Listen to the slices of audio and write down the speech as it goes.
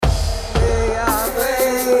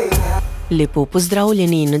Lepo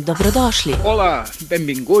pozdravljeni in dobrodošli. Hola,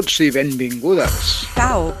 benvinguts i benvingudes.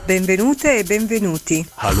 Ciao, benvenute e benvenuti.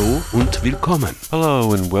 Hallo und willkommen.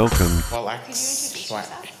 Hello and welcome.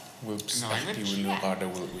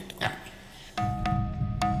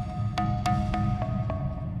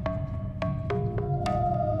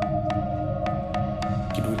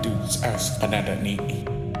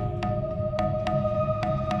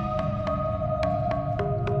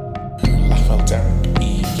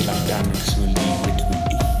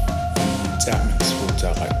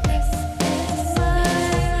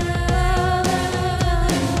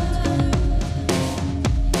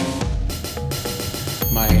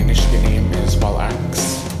 My initial name is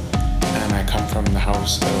Valax, and I come from the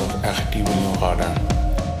house of Ahdi Wilurada.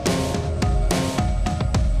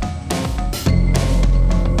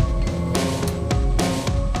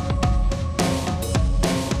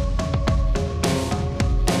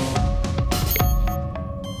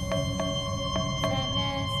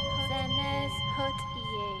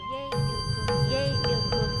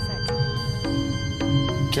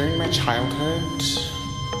 During my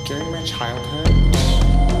childhood,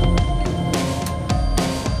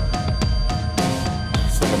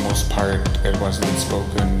 for the most part, it wasn't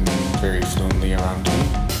spoken very fluently around me.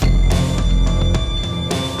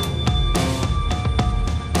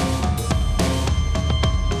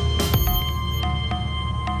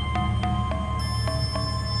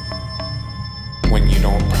 When you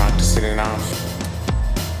don't practice it enough,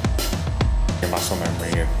 your muscle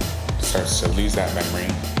memory starts to lose that memory,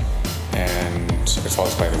 and it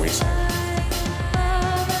falls by the wayside.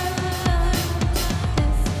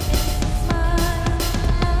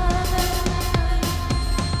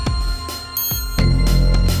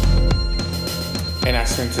 In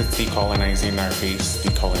essence, it's decolonizing our face,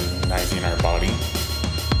 decolonizing our body.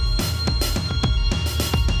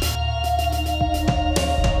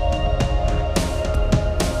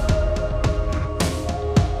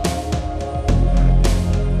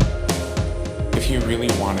 If you really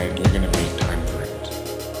want it, you're going to make time for it.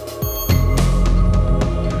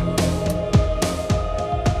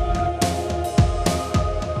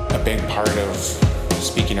 A big part of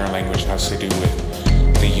speaking our language has to do with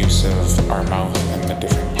the use of our mouth and the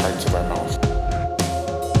different parts of our mouth.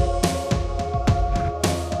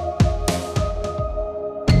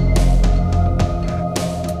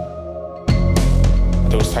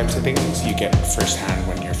 Those types of things you get firsthand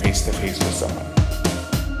when you're face to face with someone.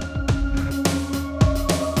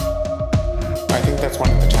 I think that's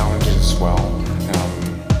one of the challenges as well,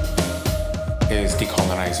 is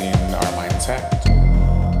decolonizing our mindset.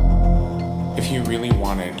 If you really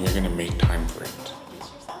want it, you're going to make time for it.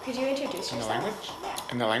 Could you introduce yourself?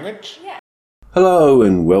 In the language? Yeah. Hello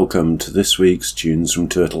and welcome to this week's Tunes from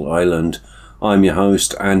Turtle Island. I'm your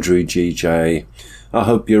host, Andrew GJ. I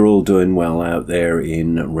hope you're all doing well out there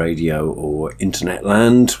in radio or internet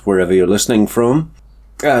land, wherever you're listening from.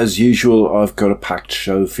 As usual, I've got a packed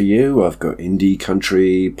show for you. I've got indie,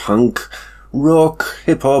 country, punk, rock,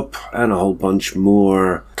 hip-hop, and a whole bunch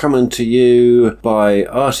more coming to you by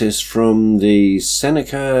artists from the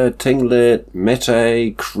Seneca, Tlingit,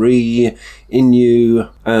 Metis, Cree, Innu,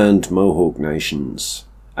 and Mohawk nations.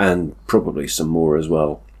 And probably some more as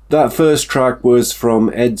well. That first track was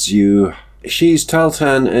from Edzu. She's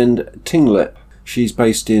Tahltan and Tlingit. She's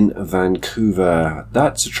based in Vancouver.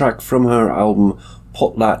 That's a track from her album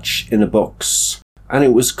Potlatch in a Box, and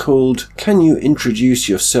it was called Can You Introduce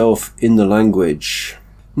Yourself in the Language?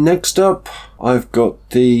 Next up, I've got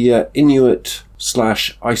the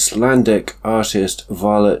Inuit/Icelandic artist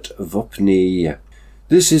Violet Vopni.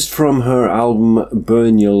 This is from her album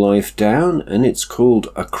Burn Your Life Down, and it's called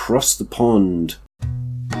Across the Pond.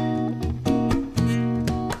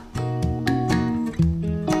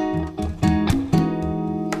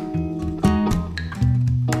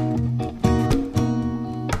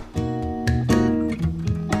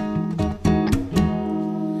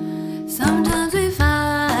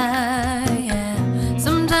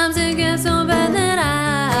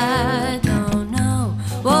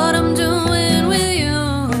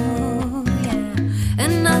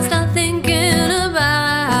 And I start thinking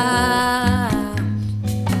about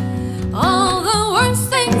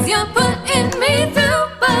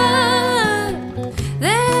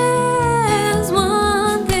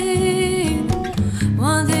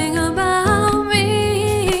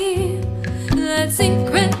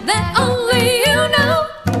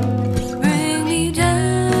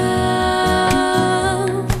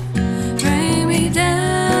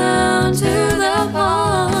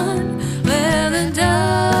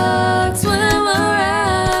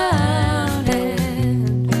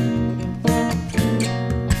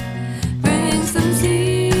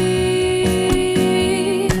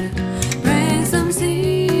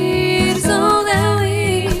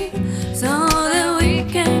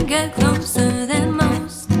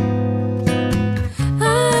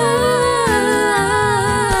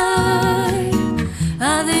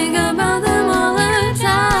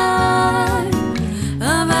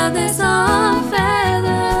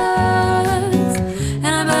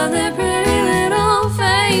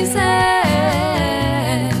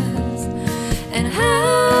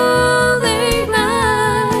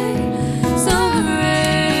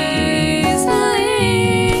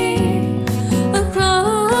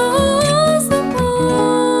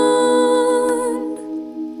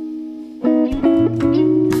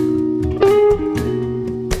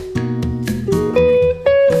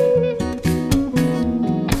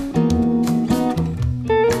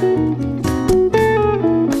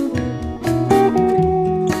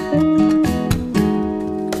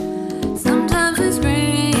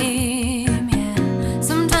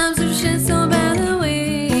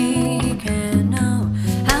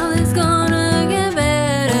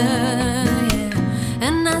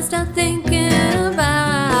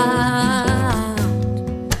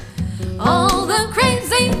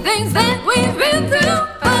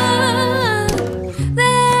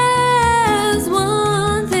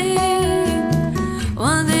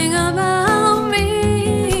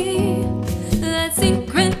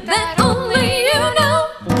secret that only you know.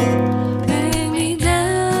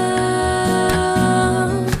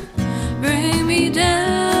 Bring me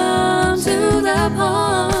down to the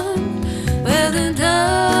pond where the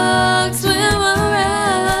ducks swim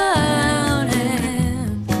around,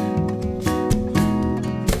 and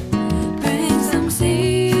bring some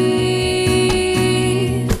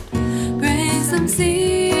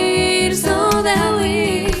seed so that we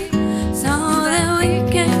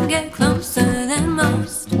can get closer than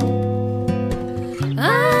most.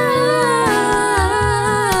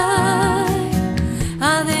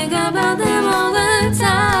 I think about them all the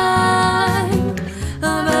time,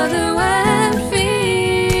 about their wet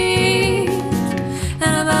feet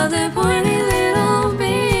and about their pointy little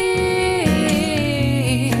beaks,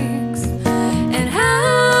 and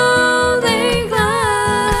how they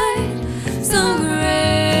glide so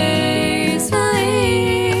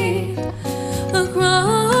gracefully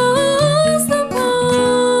across the pond.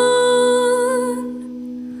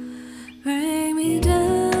 Bring me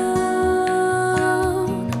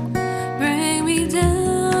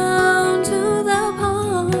down to the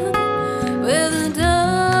pond where the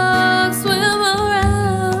ducks swim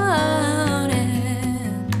around,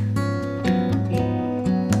 and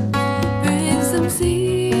bring some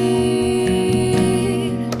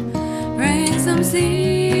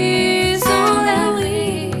seed so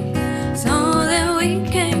that we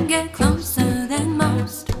can get closer than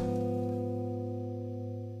most.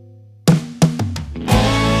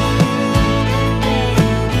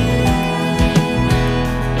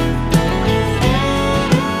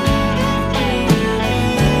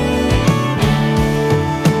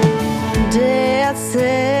 Dad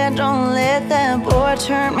said, don't let that boy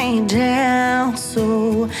turn me down.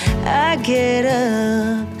 So I get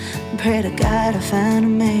up and pray to God to find a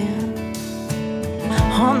man.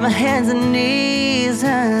 On my hands and knees,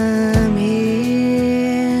 I'm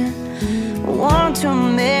here. One too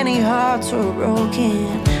many hearts were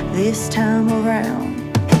broken this time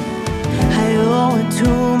around. I owe it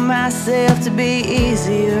to myself to be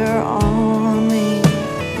easier on me.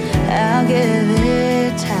 I'll give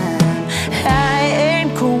it time. I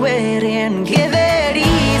ain't quitting. Give it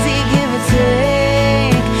easy, give it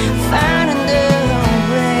take. Find another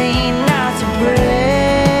way not to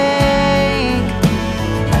break.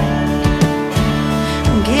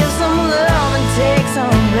 Give some love and take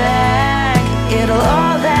some back. It'll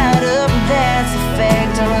all add up, that's a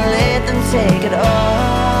fact. Don't let them take it all.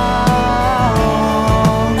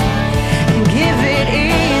 Give it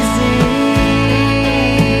easy.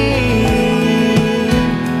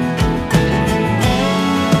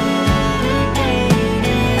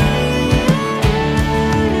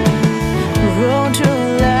 Road to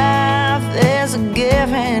life, there's a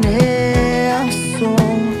give and help. So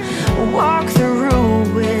walk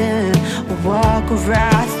through it, walk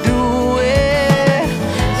right through it.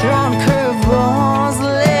 Throwing curveballs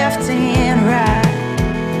left and right.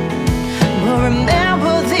 But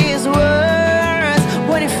remember these words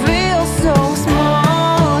when it feels so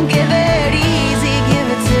small. Give it easy, give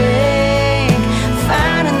it take.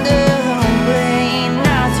 Find another way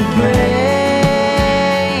not to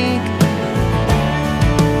break.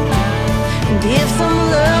 Give some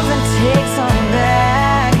love and take some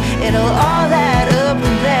back. It'll all add up,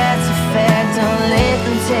 and that's a fact. Don't let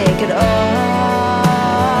them take it all.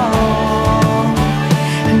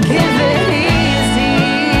 Give it easy.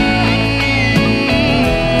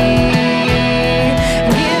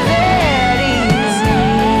 Give it easy.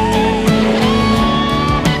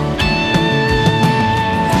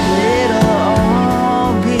 It'll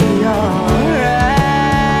all be alright.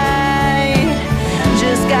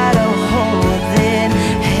 Just gotta hold it.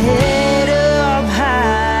 Head up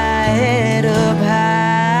high, head up high.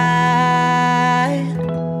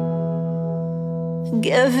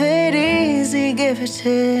 Give it easy, give it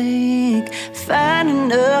take. Find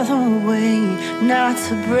another way not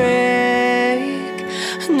to break,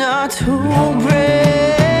 not to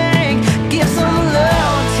break. Give some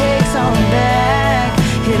love, take some back.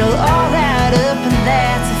 It'll all add up, and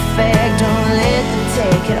that's a fact. Don't let them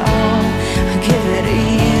take it all. Give it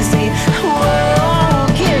easy. Whoa,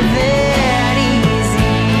 give it easy.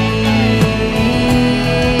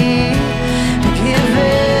 Give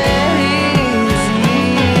it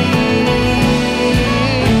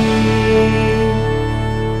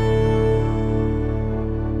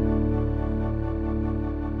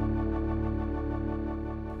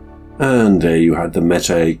And there you had the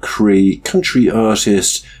Mette Cree country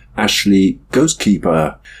artist Ashley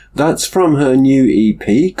Ghostkeeper. That's from her new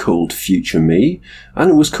EP called Future Me, and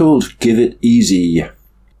it was called Give It Easy.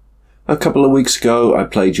 A couple of weeks ago I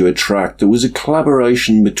played you a track that was a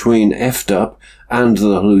collaboration between F'd Up and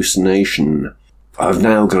The Hallucination. I've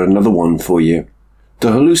now got another one for you.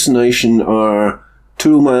 The Hallucination are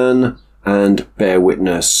Toolman and Bear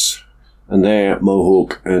Witness, and they're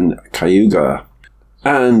Mohawk and Cayuga.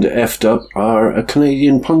 And Effed Up are a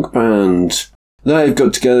Canadian punk band. They've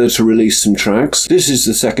got together to release some tracks. This is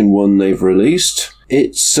the second one they've released.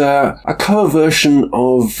 It's a cover version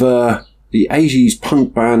of the 80s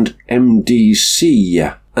punk band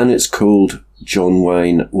MDC, and it's called John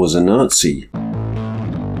Wayne Was a Nazi.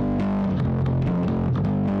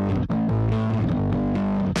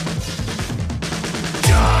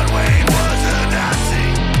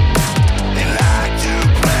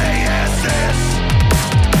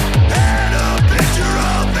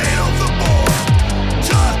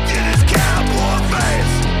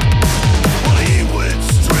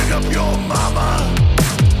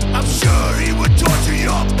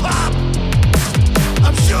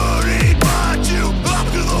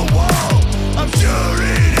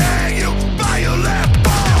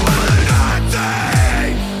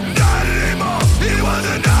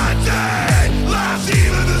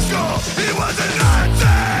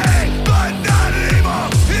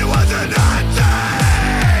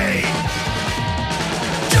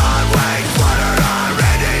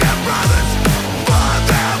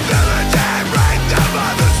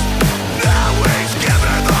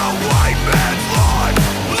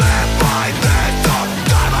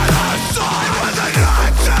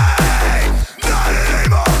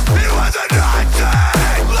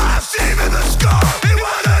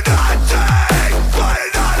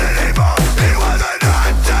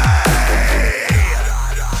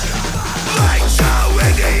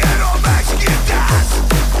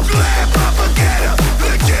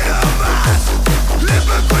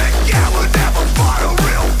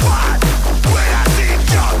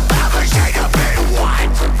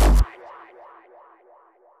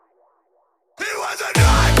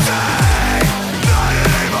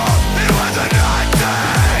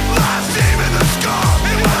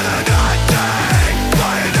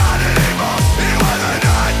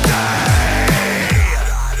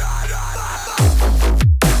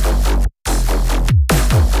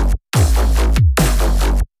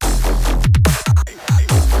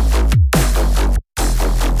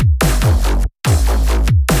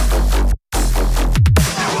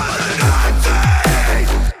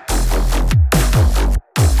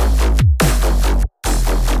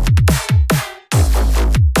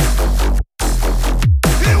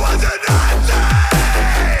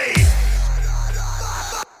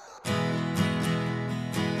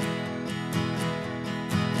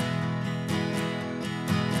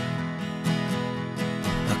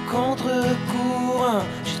 contre-courant,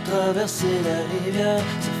 j'ai traversé la rivière.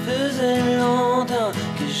 Ça faisait longtemps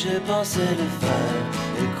que je pensais le faire.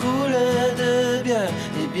 Elle coulait de bière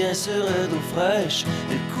et bien sûr d'eau fraîche.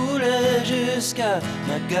 Elle coulait jusqu'à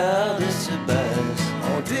ma garde se baisse.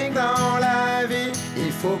 On dit que dans la vie,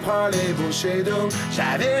 il faut prendre les bouchées d'eau.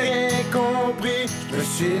 J'avais rien compris, je me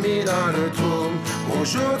suis mis dans le trou.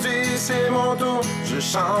 Aujourd'hui c'est mon tour, je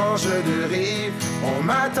change de rive. On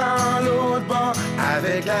m'attend à l'autre bord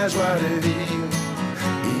avec la joie de vivre.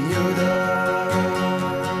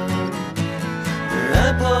 Peu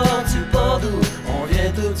importe du port d'où, on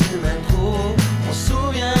vient tous du même trou. On se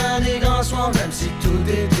souvient des grands soirs même si tout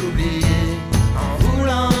est oublié. En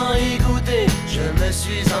voulant y goûter, je me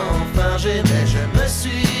suis enfargé, mais je me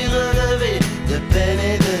suis relevé de peine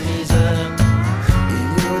et de misère.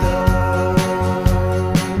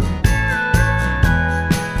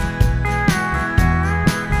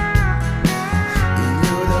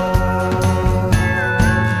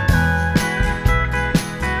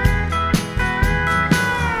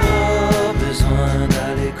 Pas besoin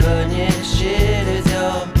d'aller cogner chez les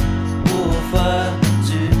diables pour faire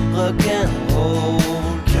du rock'n'roll.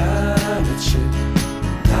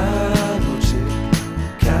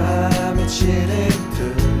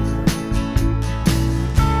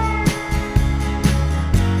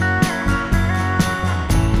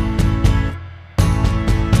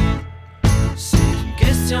 C'est une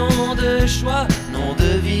question de choix, non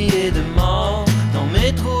de vie et de mort. Dans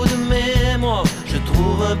mes trous de mémoire, je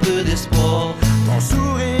trouve un peu d'espoir. Ton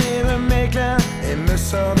sourire m'éclaire et me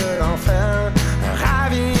sort de l'enfer.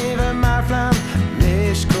 Ravive ma flamme,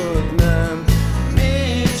 Mishkodem.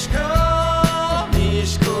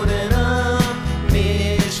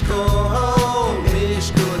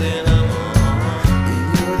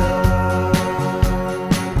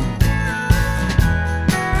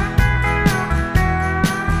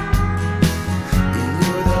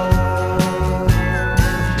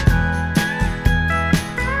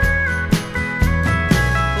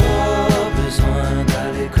 Pas besoin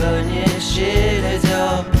d'aller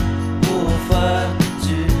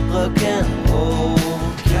rock and roll.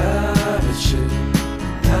 Kametje,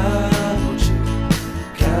 namoče,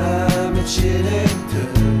 kametje lekte.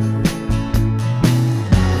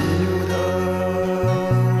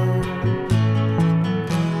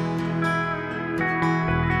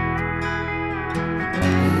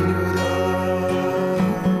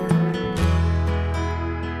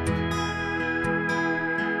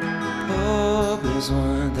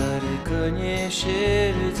 Besoin d'aller cogner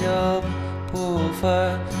chez le diable pour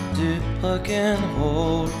faire du rock and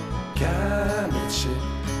roll. Kametje,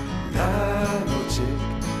 namoče,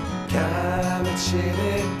 kametje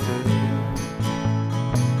lekte.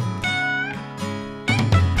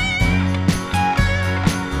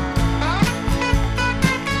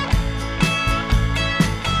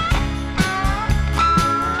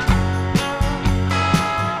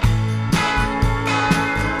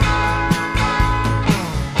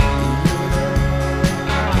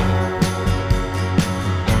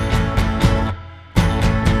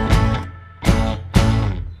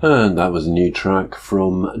 And that was a new track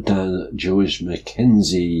from Dan George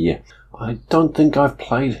Mackenzie. I don't think I've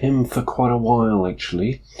played him for quite a while,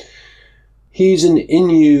 actually. He's an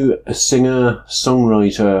Innu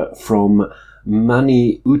singer-songwriter from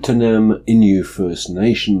Mani Utanem Innu First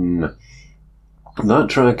Nation. That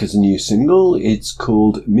track is a new single. It's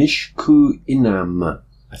called Mishku Inam.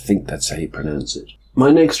 I think that's how you pronounce it. My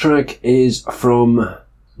next track is from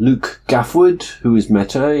Luke Gaffwood, who is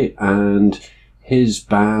Mete, and his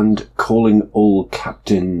band Calling All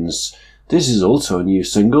Captains. This is also a new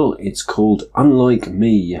single. It's called Unlike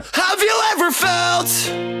Me. Have you ever felt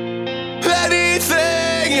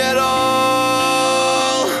anything at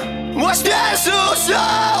all? What's that so?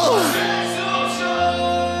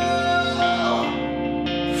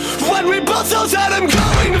 When we both know that I'm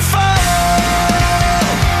going to fall.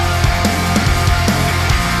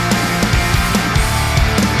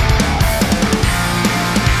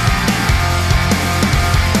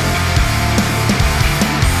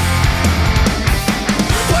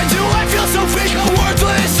 So fake and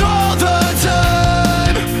worthless all the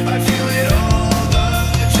time.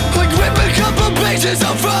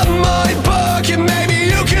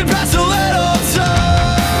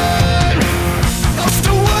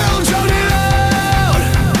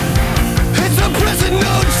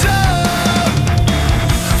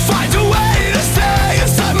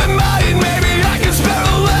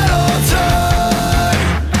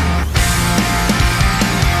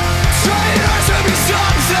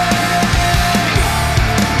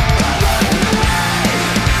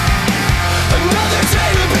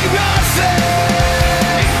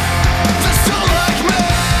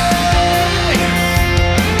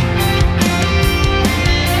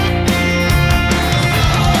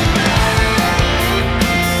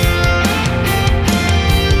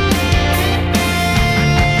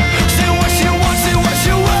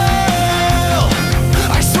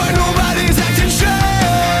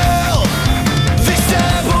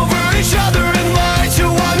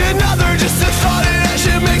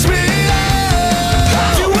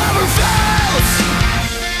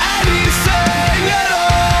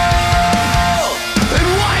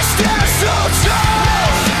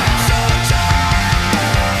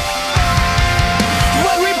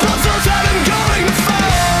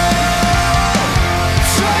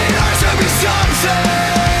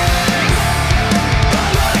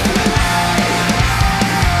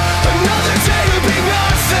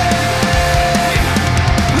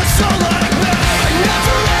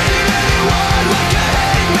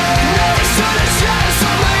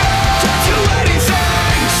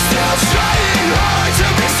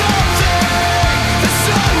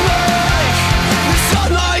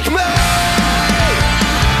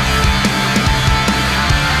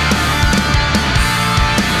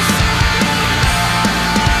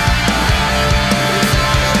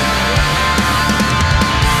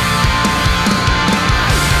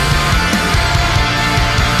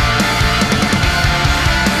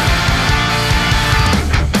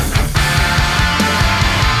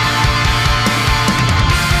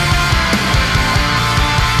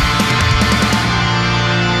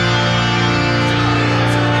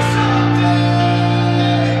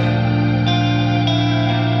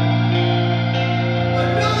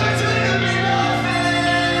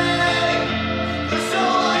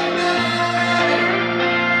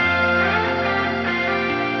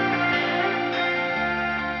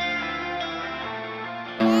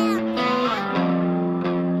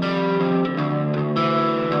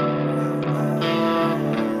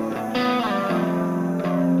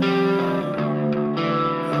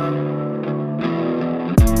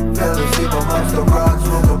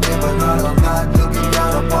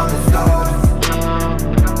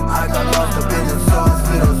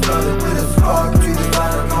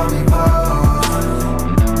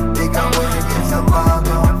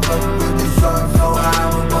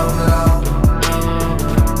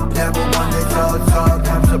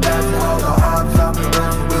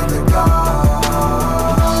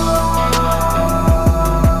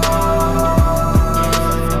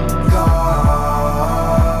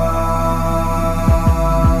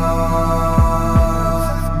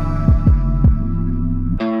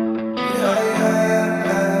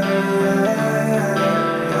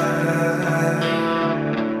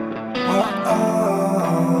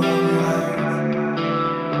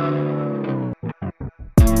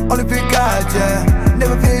 Only pick God, yeah.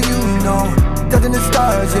 Never fear you, no. Touching the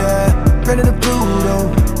stars, yeah. Running the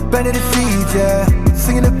Pluto. Bending the seeds, yeah.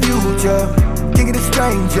 Singing the future. King of the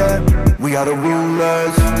stranger. We are the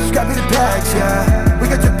rulers. Scrappy the packs, yeah. We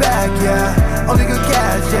got your back, yeah. Only good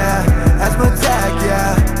cash, yeah. Asthma attack,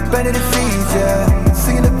 yeah. Bending the seeds, yeah.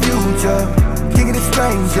 Singing the future. King of the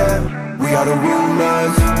stranger. We are the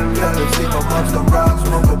rulers. Never sleep amongst the rocks.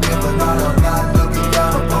 Smoke a bit, but not a lot. Looking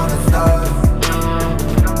down upon the stars.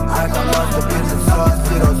 I got lost up in the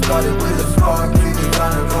sauce. It all started with a spark. Keep it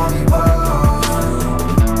on the lonely bar.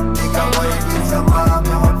 Think I'm waiting some mom.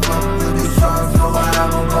 Now I'm floating with these songs. So I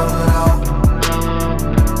have a bubble.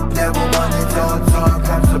 Never wanted to talk.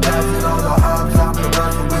 I'm surpassing all the hops. I'm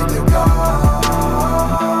conversing with the God.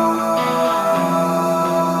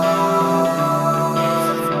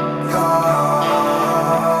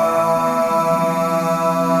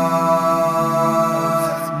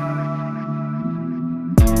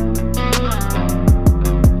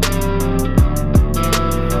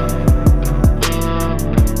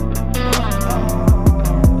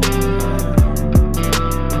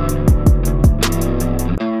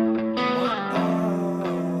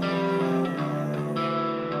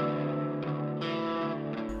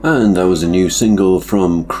 And that was a new single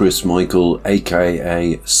from Chris Michael,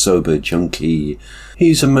 aka Sober Junkie.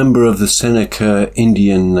 He's a member of the Seneca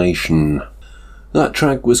Indian Nation. That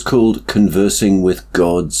track was called Conversing with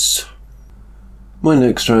Gods. My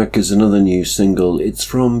next track is another new single. It's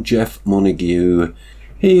from Jeff Montague.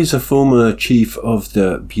 He's a former chief of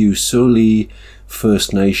the Busoli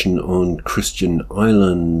First Nation on Christian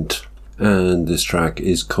Island. And this track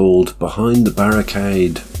is called Behind the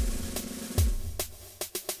Barricade.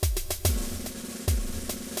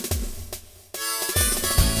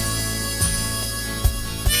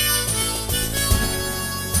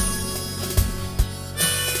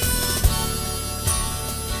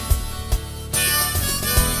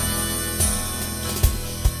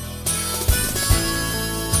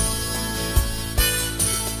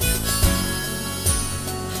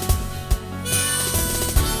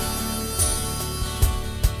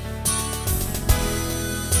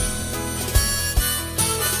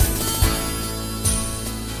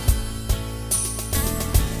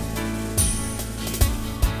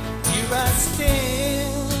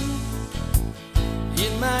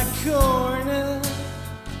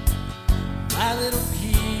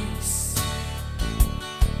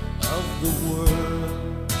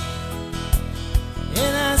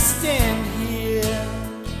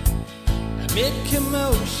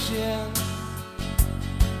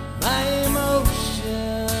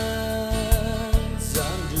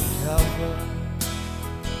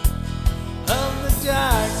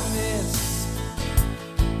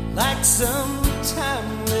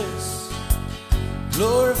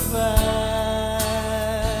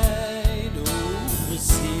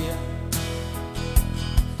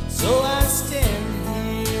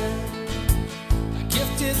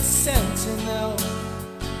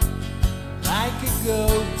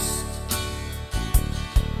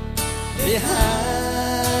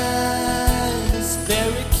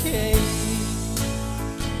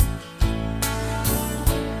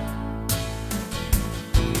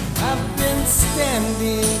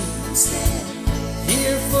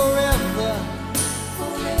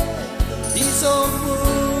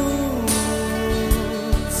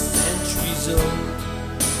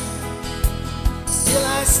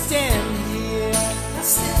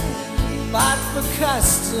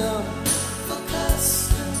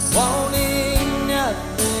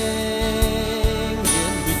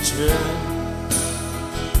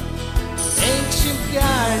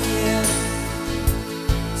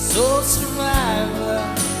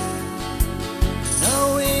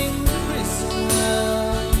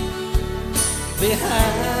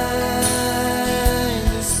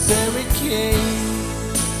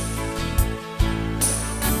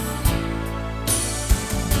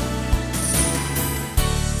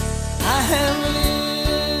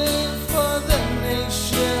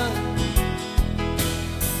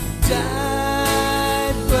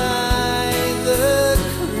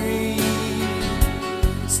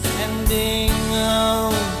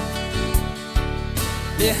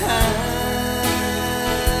 Behind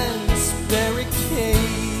this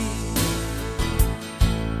barricade.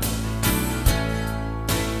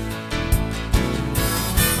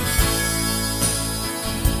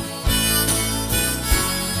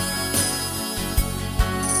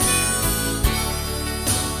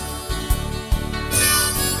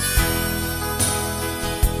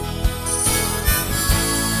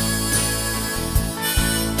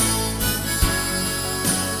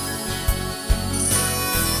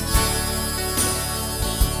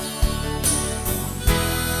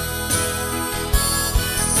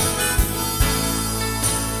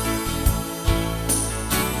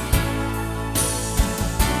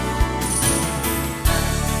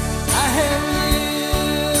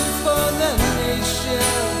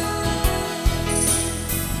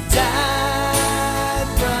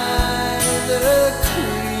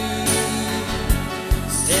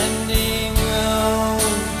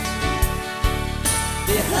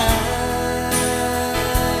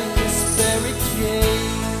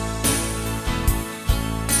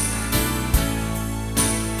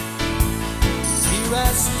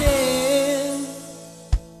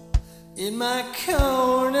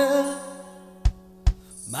 corner,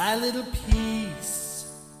 my little piece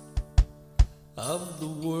of the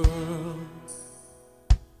world.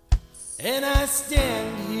 And I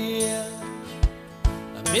stand here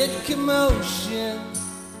amid commotion,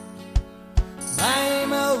 my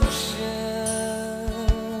emotions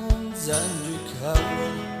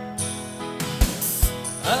undercover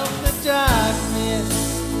of the darkness,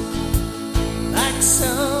 like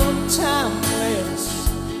some timeless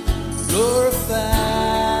glorified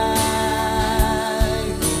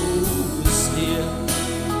overseer.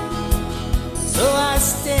 So I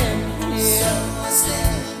stand here,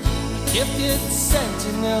 gifted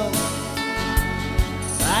sentinel,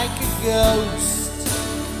 like a ghost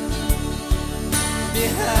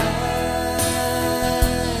behind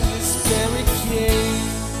this barricade,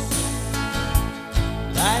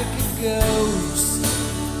 like a ghost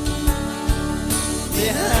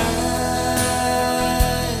behind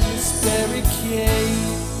this barricade.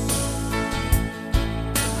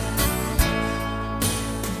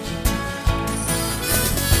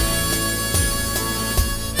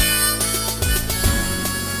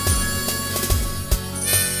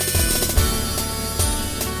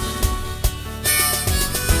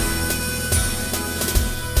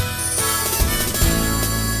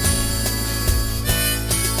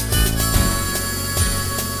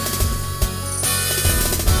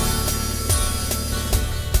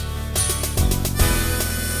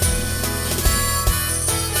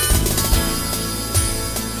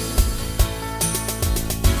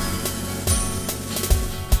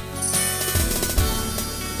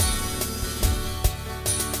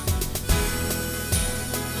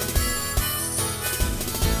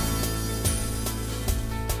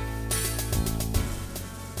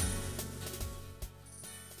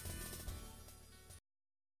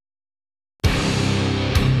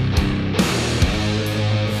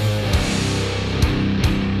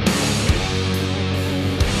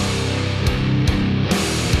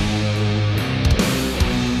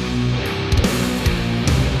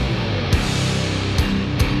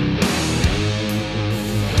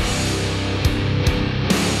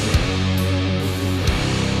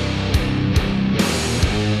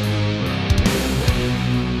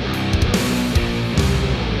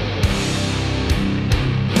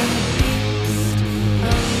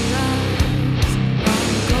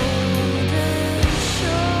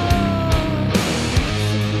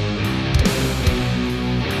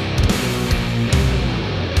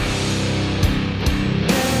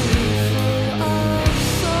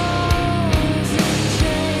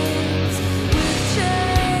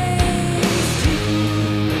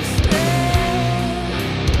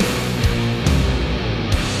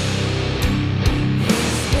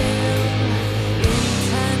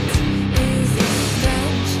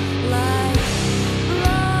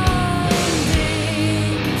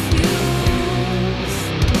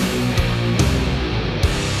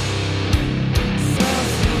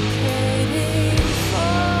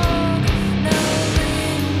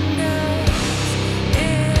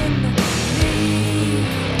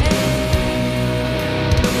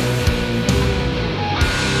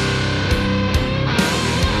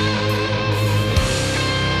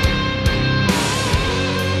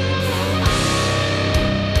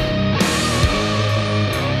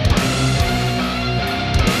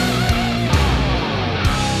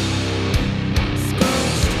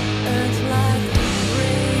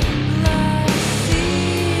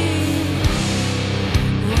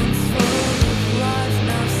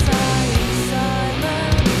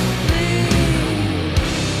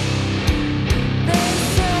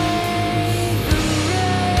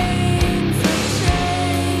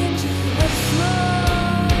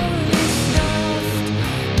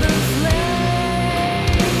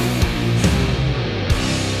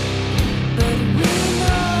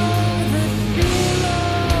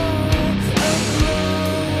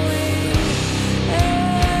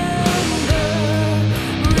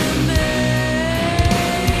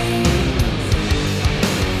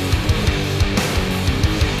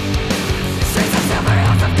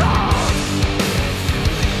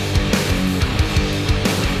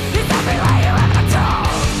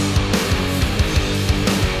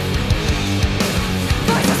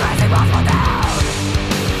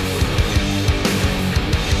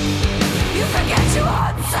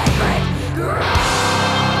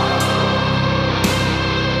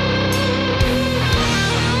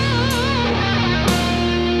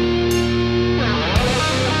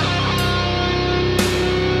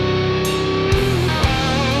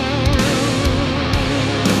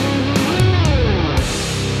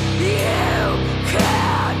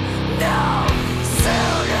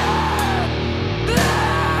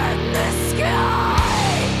 Sky.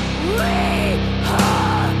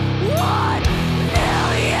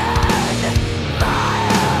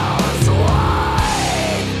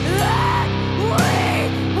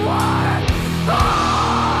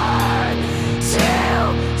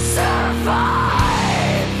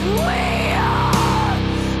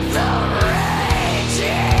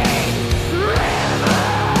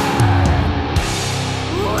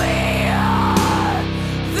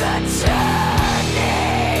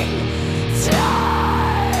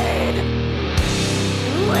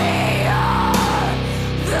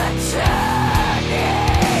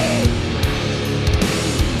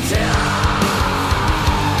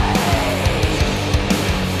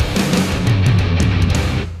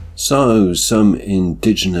 So, some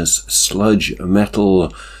indigenous sludge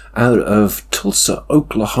metal out of Tulsa,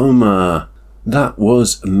 Oklahoma. That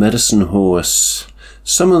was Medicine Horse.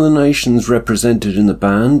 Some of the nations represented in the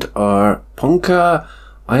band are Ponca,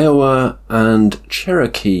 Iowa, and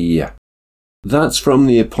Cherokee. That's from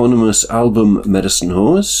the eponymous album Medicine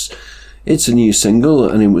Horse. It's a new single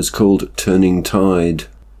and it was called Turning Tide.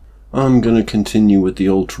 I'm going to continue with the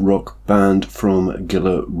alt-rock band from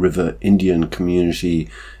Gila River Indian community,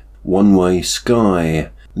 One Way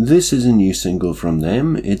Sky. This is a new single from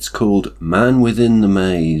them. It's called Man Within the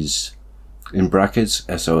Maze, in brackets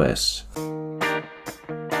SOS.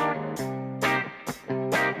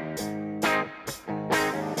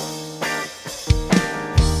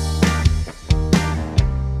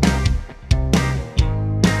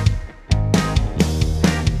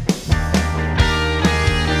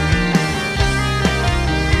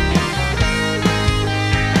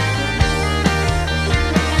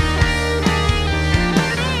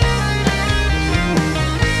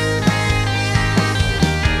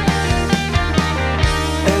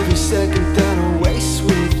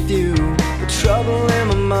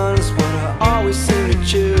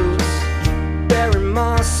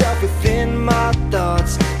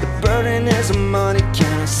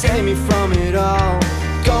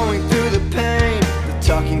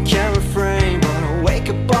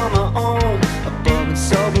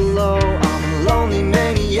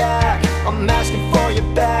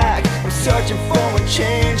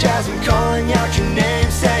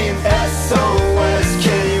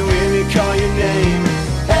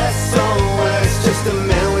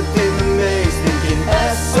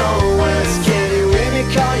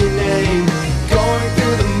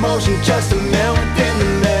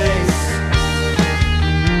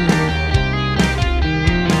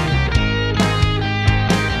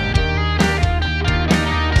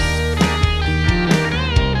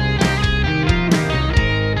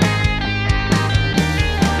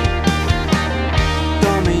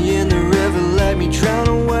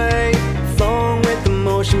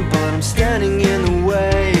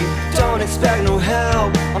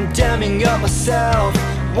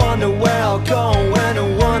 Wonder where I'll go, when no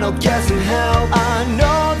one will get some help. I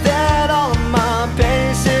know that all of my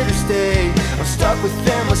pain is here to stay. I'm stuck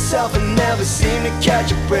within myself and never seem to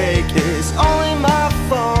catch a break. It's only my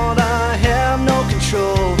fault, I have no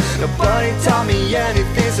control. Nobody taught me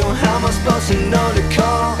anything, so how am I supposed to know to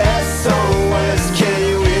call? SOS, can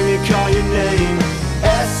you hear me call your name?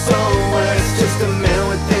 SOS, just a man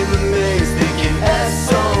within the maze thinking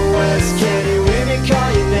SOS, can you hear me call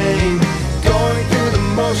your name? Going through the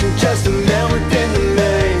motion, just a man within the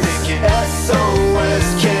maze thinking SOS,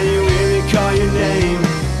 can you hear me call your name?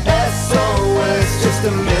 SOS, just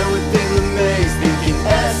a man within the maze thinking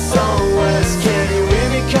SOS, can you hear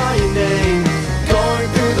me call your name? Going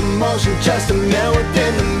through the motion, just a man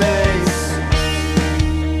within the maze.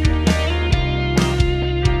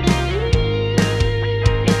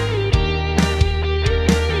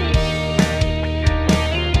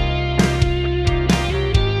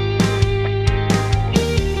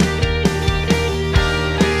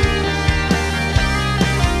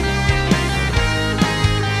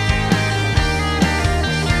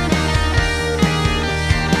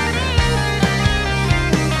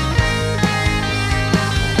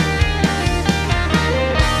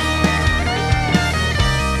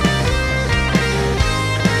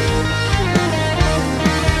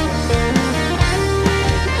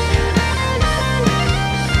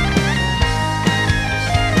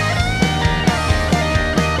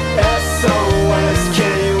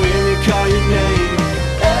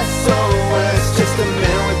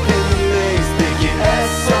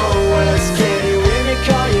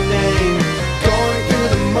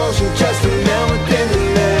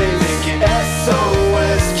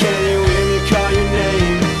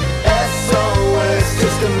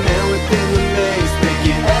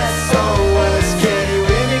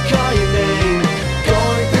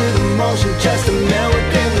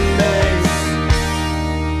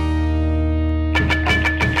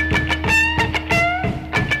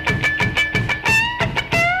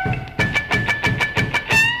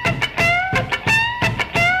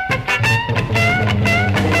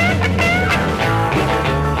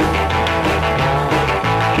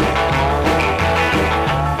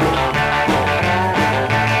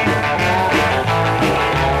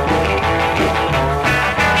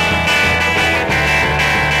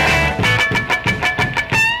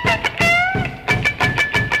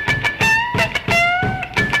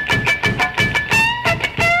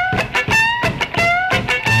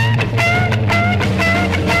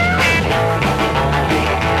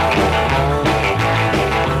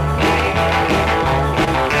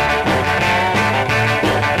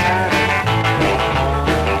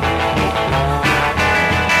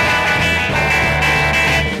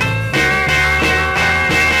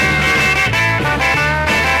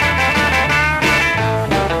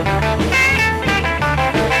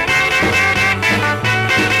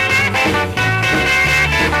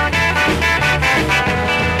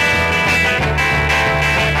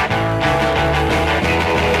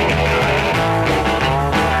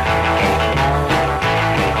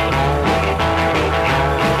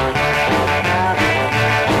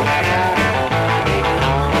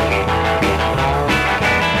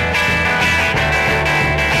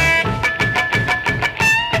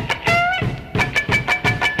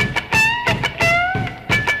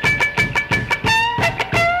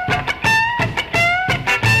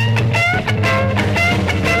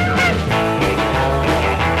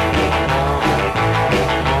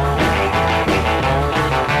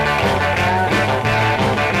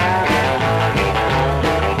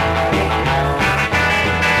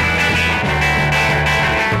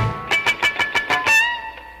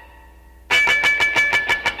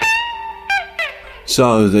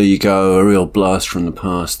 So there you go, a real blast from the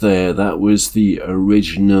past there. That was the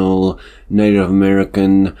original Native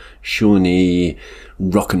American Shawnee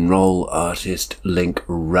rock and roll artist Link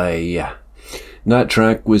Ray. That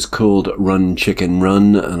track was called Run Chicken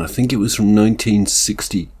Run, and I think it was from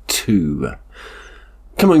 1962.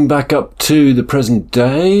 Coming back up to the present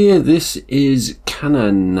day, this is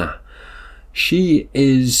Canan. She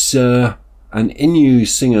is an Innu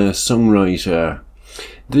singer-songwriter.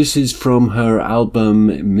 This is from her album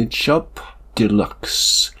Midshop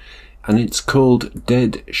Deluxe, and it's called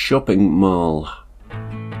Dead Shopping Mall.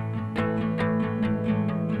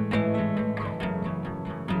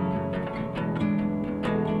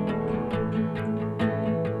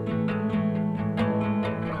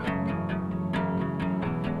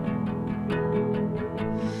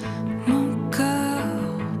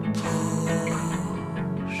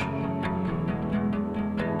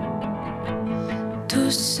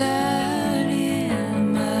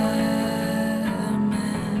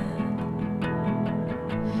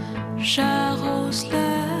 J'arrose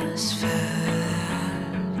l'asphalte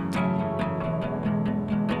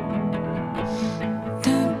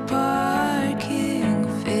d'un parking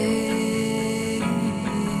vide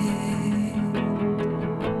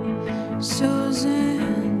sous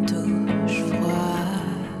une douche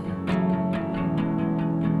froide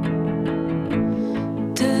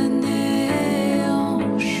de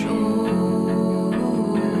néon chaud.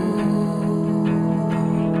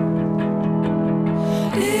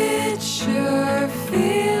 It sure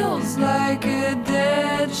feels like a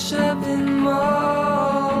dead shopping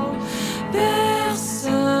mall.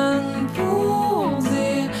 Personne pour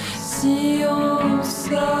dire si on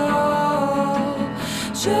sort.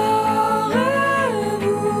 J'aurais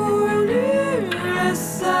voulu le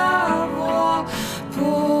savoir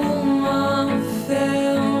pour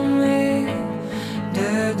m'enfermer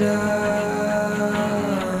dedans.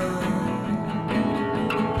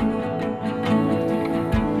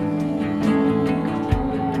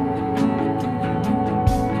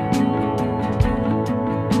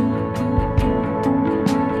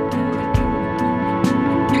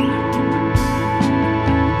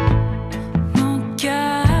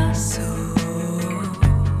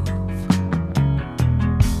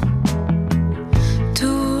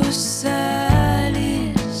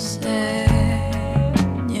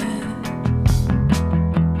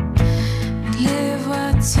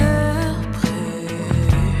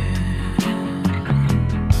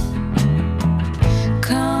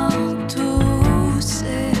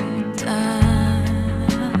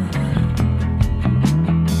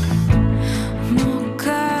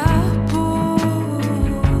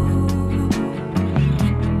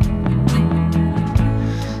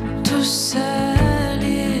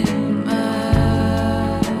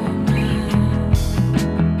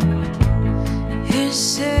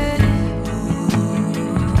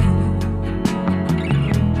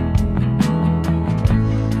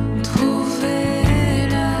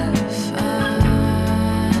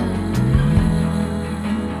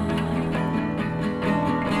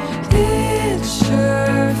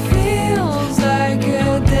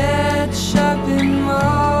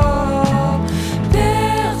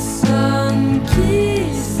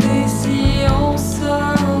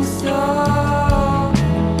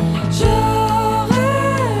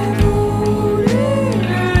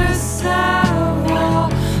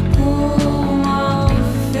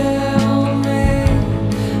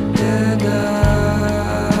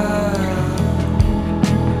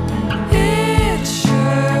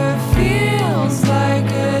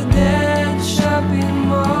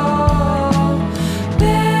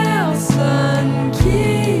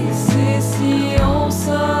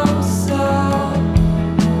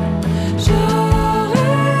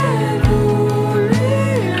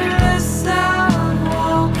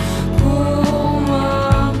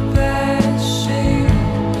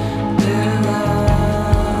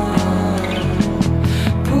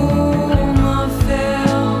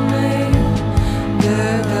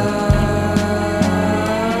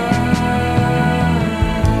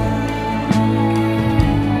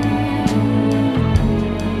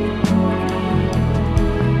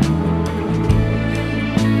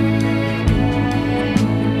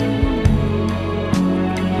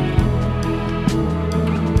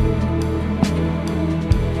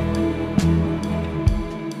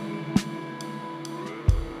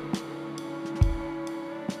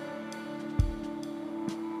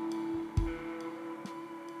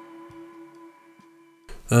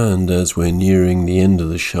 And as we're nearing the end of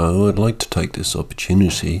the show, I'd like to take this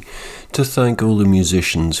opportunity to thank all the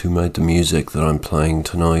musicians who made the music that I'm playing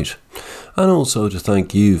tonight, and also to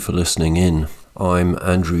thank you for listening in. I'm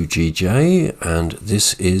Andrew GJ, and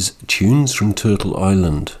this is Tunes from Turtle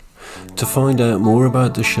Island. To find out more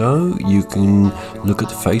about the show, you can look at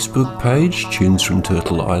the Facebook page, Tunes from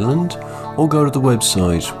Turtle Island, or go to the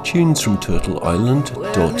website,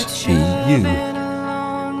 tunesfromturtleisland.eu.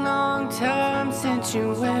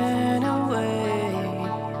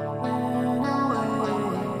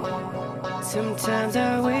 Sometimes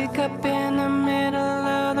I wake up in the middle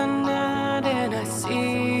of the night and I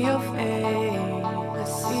see your face. I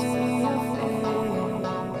see your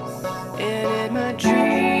face. And in my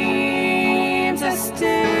dreams I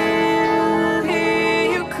still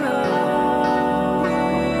hear you call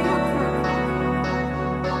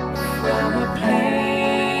from a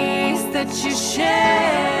place that you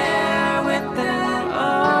share with them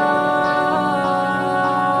all.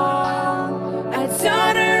 I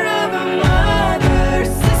taught her of a mother,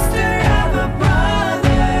 sister of a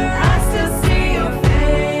brother. I still see your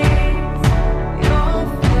face,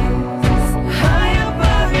 high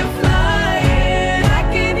above you flying. I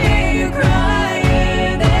can hear you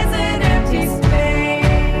crying. There's an empty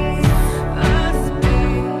space, a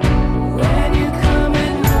space when you're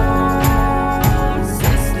coming home,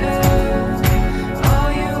 sister. Oh,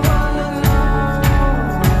 you all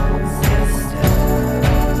alone, sister.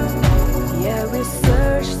 Yeah, we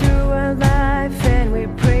search through our life and we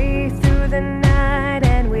pray through the night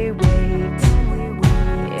and we wait.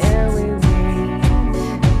 Yeah, we wait.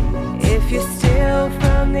 If you steal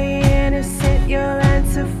from the innocent, you'll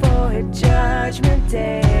answer for a judgment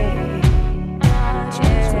day.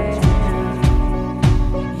 Yeah.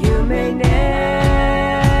 You may never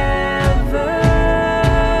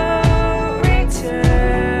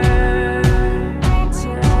return,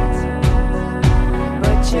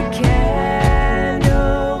 but your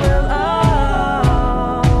candle will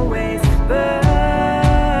always burn.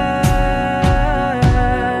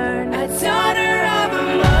 I taught her of a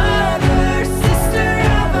mother, sister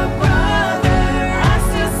of a brother. I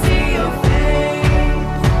still see your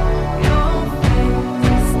face,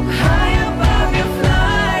 high above you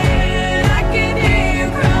flying. I can hear you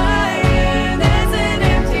crying. There's an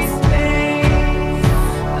empty space,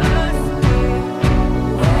 a space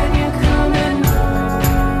when you're coming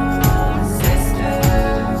home, sister.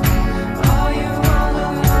 Oh, you all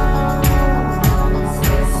alone,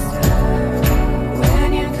 sister. When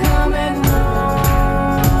you're coming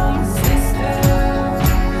home, sister.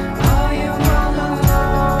 Oh, you all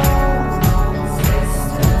alone,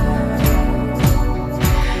 sister.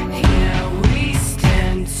 Yeah, we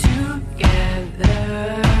stand together.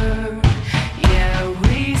 Yeah,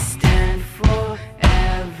 we stand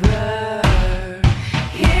forever.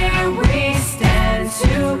 Here we stand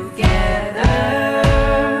together.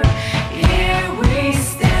 Here we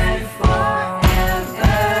stand forever.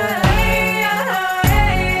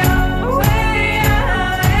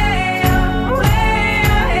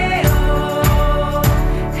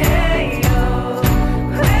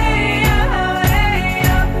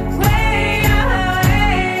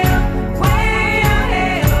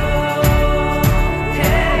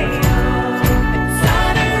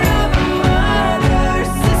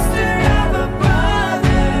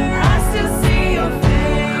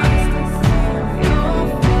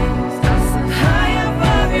 High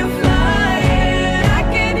above you flying, I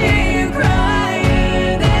can hear you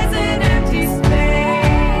crying. There's an empty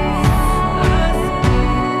space,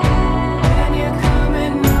 when you're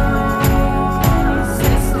coming home,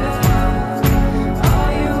 sister. Oh,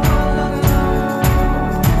 you all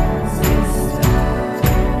alone, sister.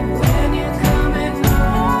 When you're coming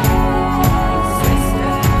home,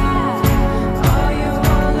 sister. Oh, you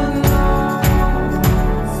all alone,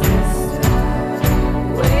 sister.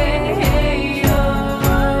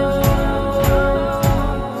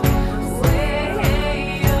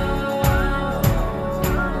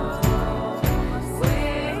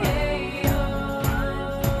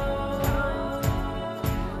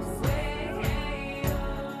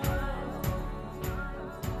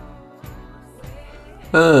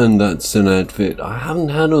 And that's an outfit I haven't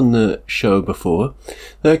had on the show before.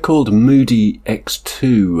 They're called Moody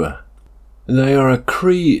X2. They are a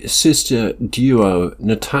Cree sister duo,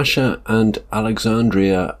 Natasha and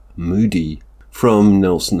Alexandria Moody, from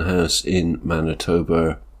Nelson House in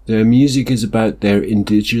Manitoba. Their music is about their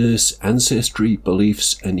indigenous ancestry,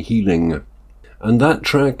 beliefs and healing. And that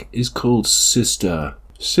track is called Sister.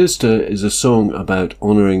 Sister is a song about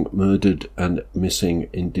honouring murdered and missing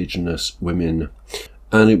indigenous women.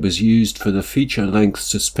 And it was used for the feature-length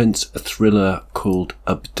suspense thriller called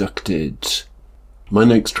Abducted. My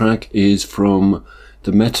next track is from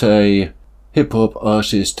the Métis hip-hop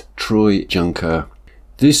artist Troy Junker.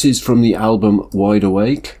 This is from the album Wide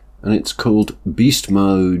Awake, and it's called Beast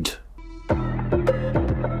Mode.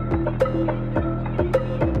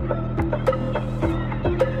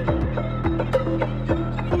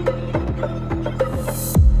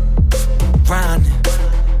 Grinding,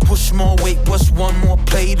 push more weight, what's one more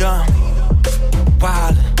plate on?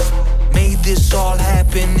 Wildin', made this all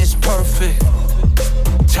happen, it's perfect.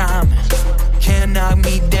 Timing, can't knock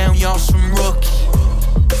me down, y'all some rookie.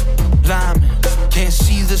 Lineman, can't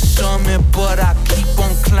see the summit, but I keep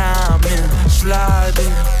on climbing.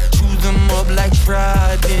 Sliding, chew them up like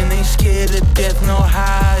Trident. Ain't scared of death, no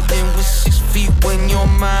hiding. With 6 feet when you're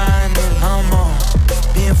mining. I'm on,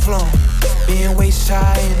 being flown, being waist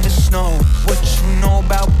high in the snow. What you know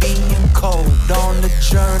about being cold? On the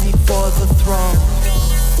journey for the throne.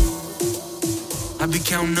 I be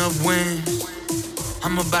counting up wins,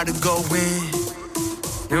 I'm about to go in.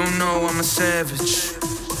 You don't know I'm a savage,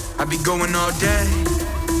 I be going all day,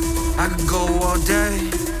 I could go all day.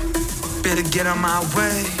 Better get out my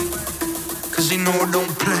way, cause you know I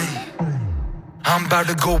don't play. I'm about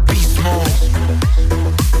to go beast mode.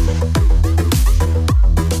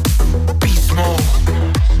 Beast mode.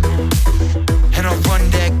 And I run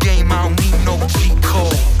that game, I don't need no cheat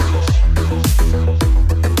code.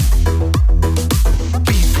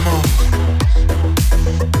 Beast mode.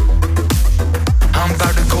 I'm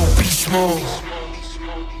about to go beast mode.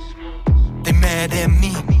 They mad at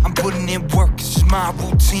me, I'm putting in work, this is my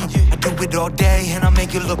routine. I do it all day and I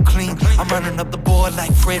make it look clean. I'm running up the board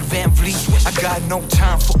like Fred VanVleet. I got no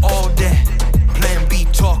time for all that. Plan B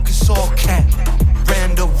talk, it's all cat.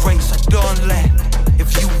 Ran the race, I done lapped.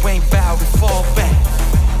 If you ain't bout it, fall back.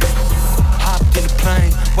 Hopped in the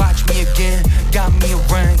plane, watch me again. Got me a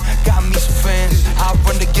ring, got me some fans. I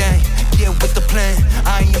run the game, yeah with the plan.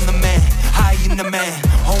 I am the man, I am the man.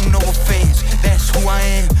 Oh no offense, that's who I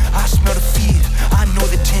am. I smell the fear, I know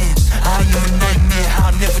the tense. I am a nightmare,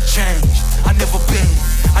 I'll never change. I never bend,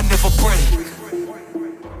 I never break.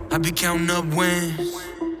 I be counting up wins,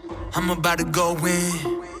 I'm about to go in.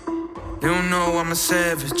 You don't know I'm a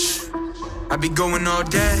savage, I be going all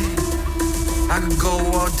day, I could go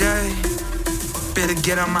all day. Better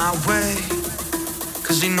get out my way,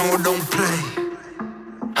 cause you know I don't play.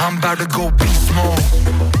 I'm about to go beast mode.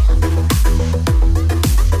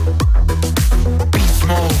 Beast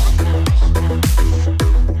mode.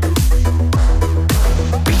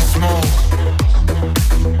 Beast mode.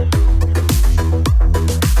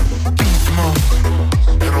 Beast mode.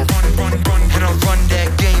 And I run that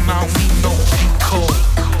game, I don't need no cheat code.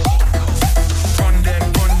 Run that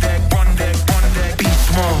beast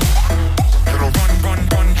mode.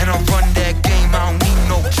 And I run that game, I don't need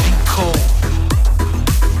no cheat code.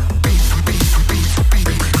 Beast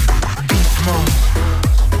mode.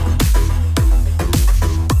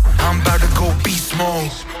 I'm about to go beast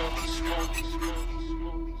mode.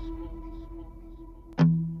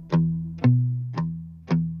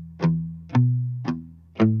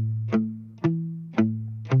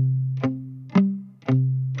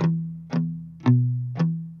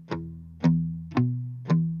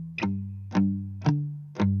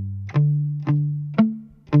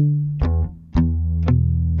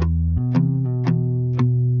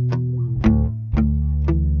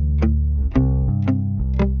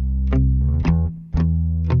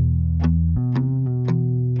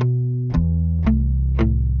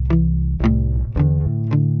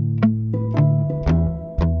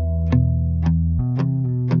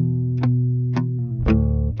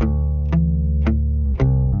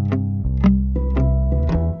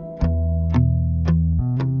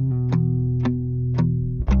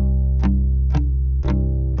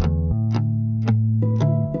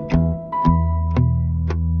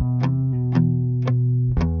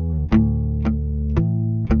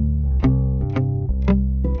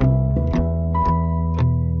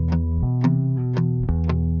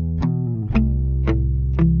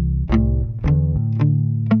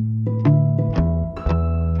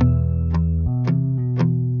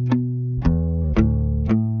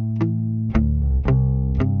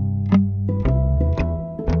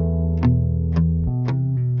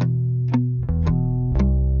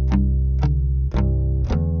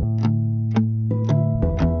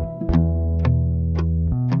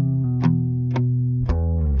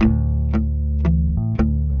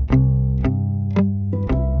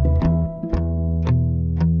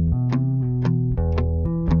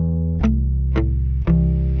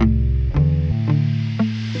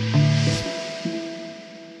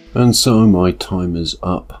 And so my timer's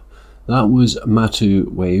up. That was Matu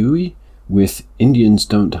Weui with Indians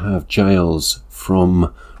Don't Have Jails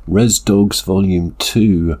from Res Dogs Volume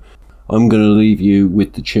 2. I'm going to leave you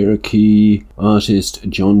with the Cherokee artist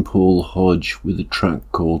John Paul Hodge with a track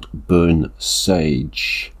called Burn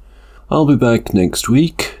Sage. I'll be back next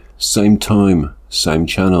week, same time, same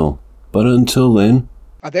channel. But until then...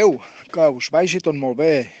 Adeu, que us vagi tot molt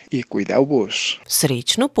bé i cuideu-vos.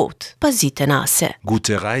 Srečno pot, pazite na se.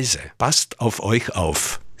 Gute Reise. Passt auf euch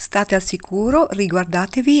auf. State al sicuro,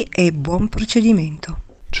 riguardatevi e buon procedimento.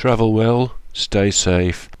 Travel well, stay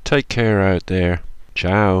safe, take care out there.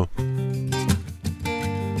 Ciao.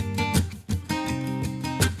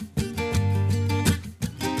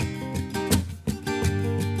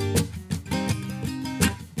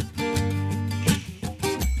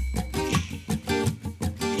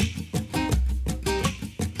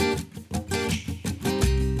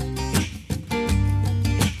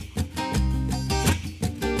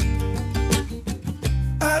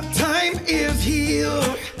 Our time is here.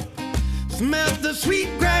 Smell the sweet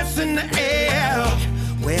grass in the air.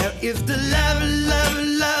 Where is the love, love,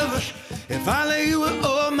 love? If I lay you with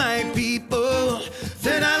all my people,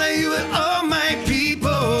 said I lay you with all my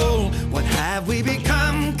people. What have we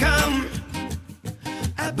become? Come.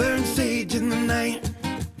 I burn sage in the night.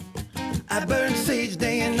 I burn sage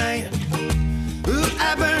day and night. Ooh,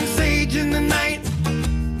 I burn sage in the night.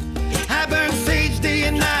 I burn sage day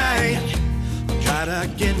and night. Try to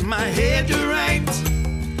get my head right.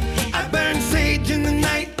 I burn sage in the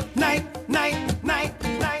night, night, night, night,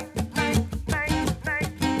 night, night, night,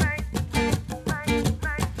 night, night,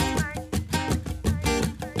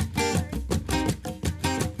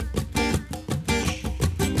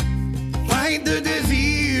 fight the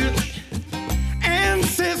disease.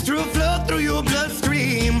 Ancestral flow through your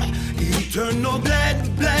bloodstream. Eternal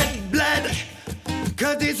blood, blood, blood.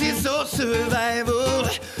 'Cause this is all survival.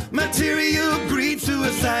 Material greed,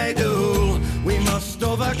 suicidal. We must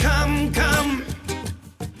overcome, come.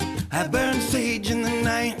 I burn sage in the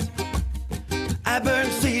night. I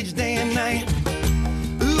burn sage day and night.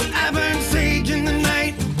 Ooh, I burn sage in the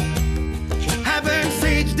night. I burn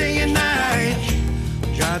sage day and night.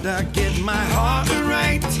 Gotta get my heart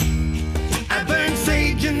right. I burn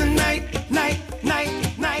sage in the night, night, night,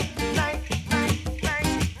 night, night.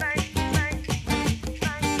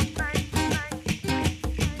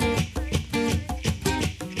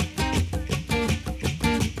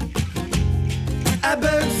 I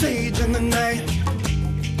burn sage in the night,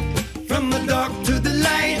 from the dark to the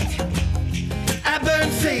light. I burn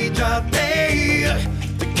sage all day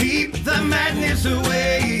to keep the madness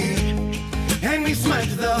away. And we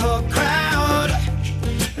smudge the whole crowd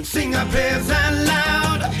and sing our prayers out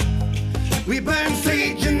loud. We burn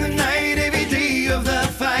sage in the night every day of the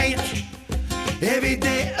fight, every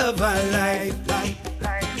day of our life.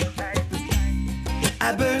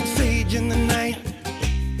 I burn sage in the night.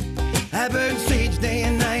 I burn sage day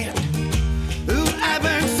and night. Ooh, I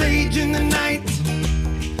burn sage in the night.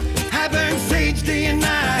 I burn sage day and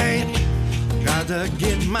night. Gotta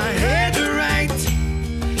get my head right.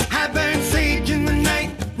 I burn sage in the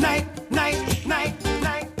night, night, night, night,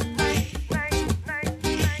 night, night, night, night,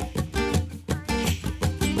 night.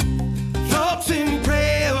 Thoughts and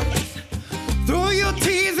prayers. Throw your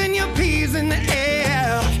tears and your peas in the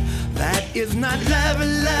air. That is not love,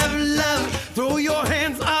 love, love. Throw your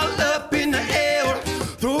hands all up in the air.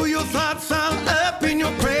 Throw your thoughts all up in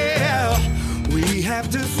your prayer. We have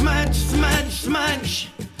to smudge, smudge, smudge.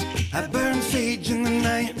 I burn sage in the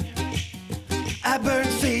night. I burn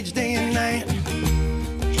sage day and night.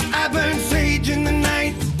 I burn sage in the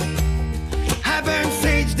night. I burn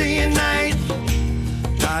sage day and night.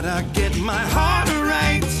 Gotta get my heart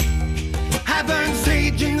right. I burn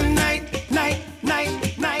sage in the night, night, night,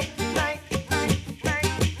 night, night.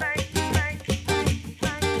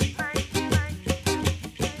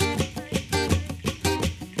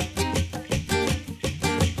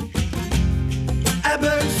 I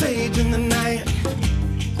burn sage in the night,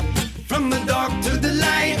 from the dark to the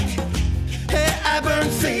light. Hey, I burn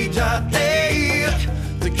sage all day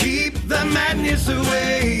to keep the madness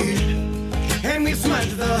away. And we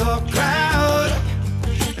smudge the whole crowd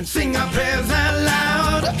and sing our prayers out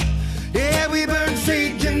loud. Yeah, we burn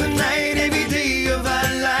sage in the night every day of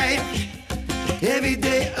our life, every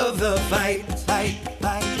day of the fight, fight,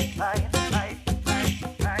 fight, fight.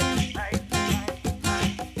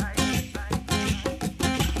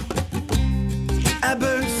 I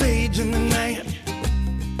burn sage in the night.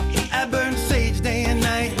 I burn sage day and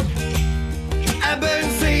night. I burn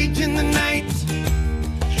sage in the night.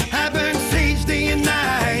 I burn sage day and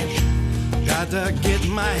night. Gotta get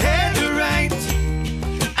my head right.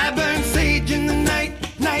 I burn sage in the night,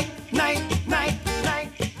 night, night, night, night,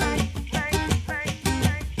 night, night, night,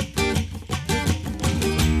 night.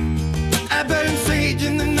 I burn sage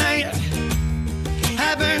in the night.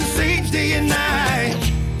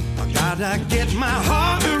 I get my heart